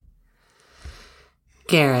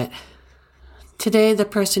Garrett, today the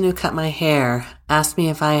person who cut my hair asked me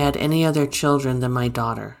if I had any other children than my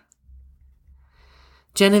daughter.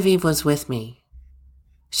 Genevieve was with me.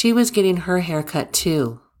 She was getting her hair cut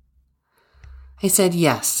too. I said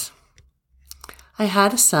yes. I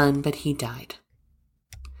had a son, but he died.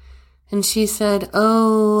 And she said,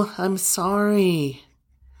 "Oh, I'm sorry."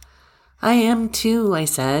 "I am too," I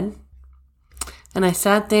said. And I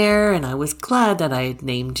sat there and I was glad that I had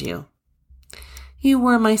named you. You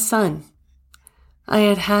were my son. I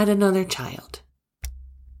had had another child.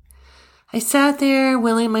 I sat there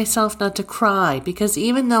willing myself not to cry because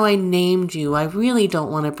even though I named you, I really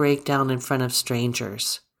don't want to break down in front of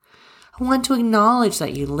strangers. I want to acknowledge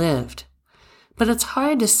that you lived, but it's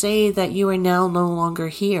hard to say that you are now no longer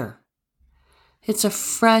here. It's a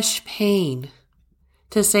fresh pain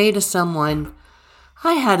to say to someone,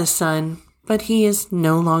 "I had a son, but he is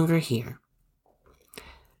no longer here."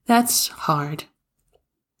 That's hard.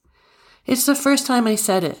 It's the first time I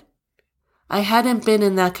said it. I hadn't been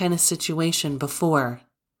in that kind of situation before.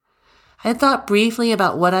 I thought briefly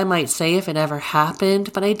about what I might say if it ever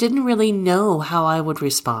happened, but I didn't really know how I would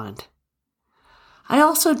respond. I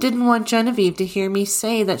also didn't want Genevieve to hear me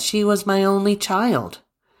say that she was my only child,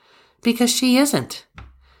 because she isn't.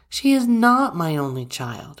 She is not my only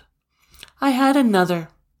child. I had another,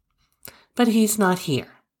 but he's not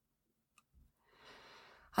here.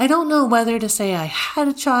 I don't know whether to say I had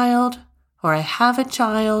a child or I have a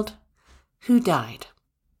child who died,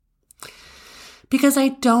 because I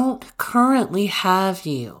don't currently have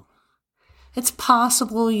you. It's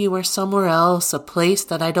possible you are somewhere else, a place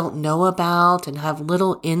that I don't know about and have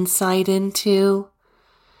little insight into.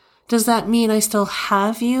 Does that mean I still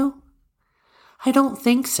have you? I don't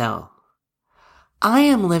think so. I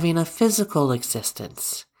am living a physical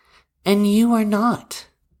existence, and you are not.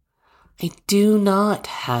 I do not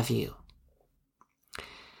have you.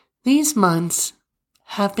 These months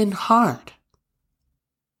have been hard.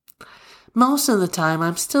 Most of the time,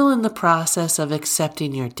 I'm still in the process of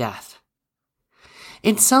accepting your death.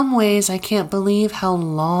 In some ways, I can't believe how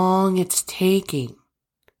long it's taking.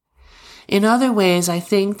 In other ways, I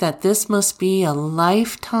think that this must be a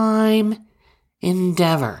lifetime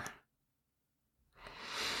endeavor.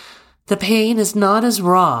 The pain is not as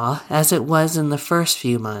raw as it was in the first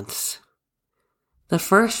few months. The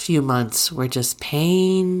first few months were just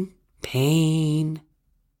pain, pain,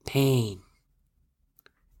 pain.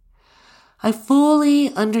 I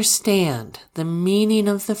fully understand the meaning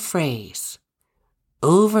of the phrase,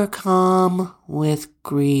 overcome with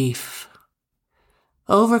grief.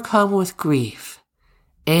 Overcome with grief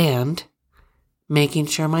and making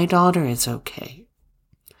sure my daughter is okay.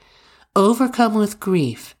 Overcome with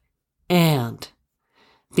grief and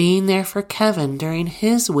being there for Kevin during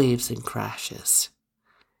his waves and crashes.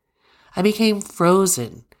 I became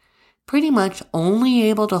frozen, pretty much only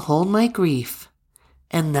able to hold my grief,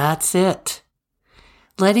 and that's it.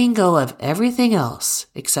 Letting go of everything else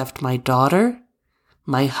except my daughter,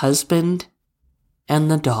 my husband,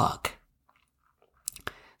 and the dog.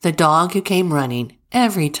 The dog who came running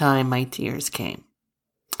every time my tears came,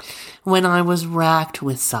 when I was racked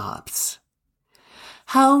with sobs.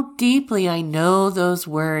 How deeply I know those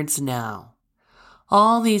words now.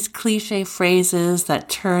 All these cliche phrases that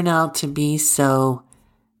turn out to be so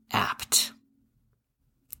apt.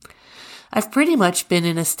 I've pretty much been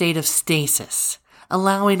in a state of stasis,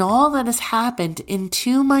 allowing all that has happened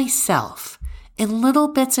into myself in little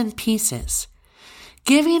bits and pieces,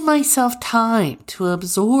 giving myself time to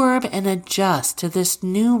absorb and adjust to this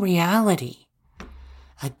new reality.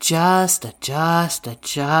 Adjust, adjust,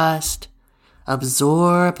 adjust.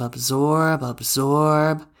 Absorb, absorb,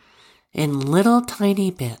 absorb in little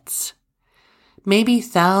tiny bits. Maybe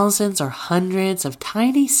thousands or hundreds of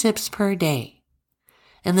tiny sips per day.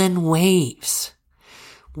 And then waves.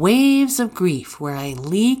 Waves of grief where I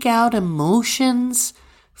leak out emotions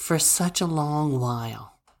for such a long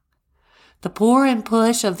while. The pour and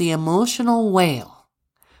push of the emotional whale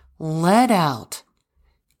let out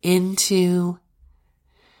into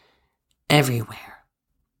everywhere.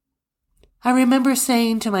 I remember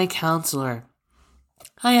saying to my counselor,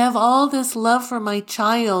 I have all this love for my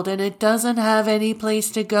child and it doesn't have any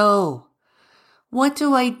place to go. What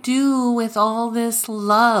do I do with all this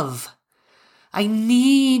love? I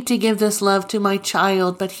need to give this love to my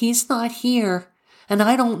child, but he's not here and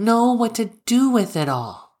I don't know what to do with it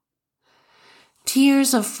all.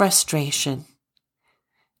 Tears of frustration,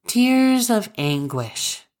 tears of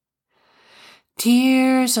anguish,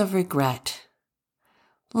 tears of regret.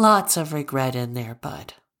 Lots of regret in there,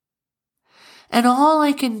 bud. And all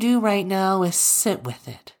I can do right now is sit with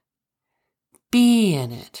it, be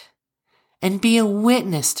in it, and be a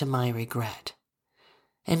witness to my regret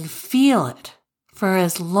and feel it for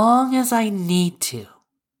as long as I need to.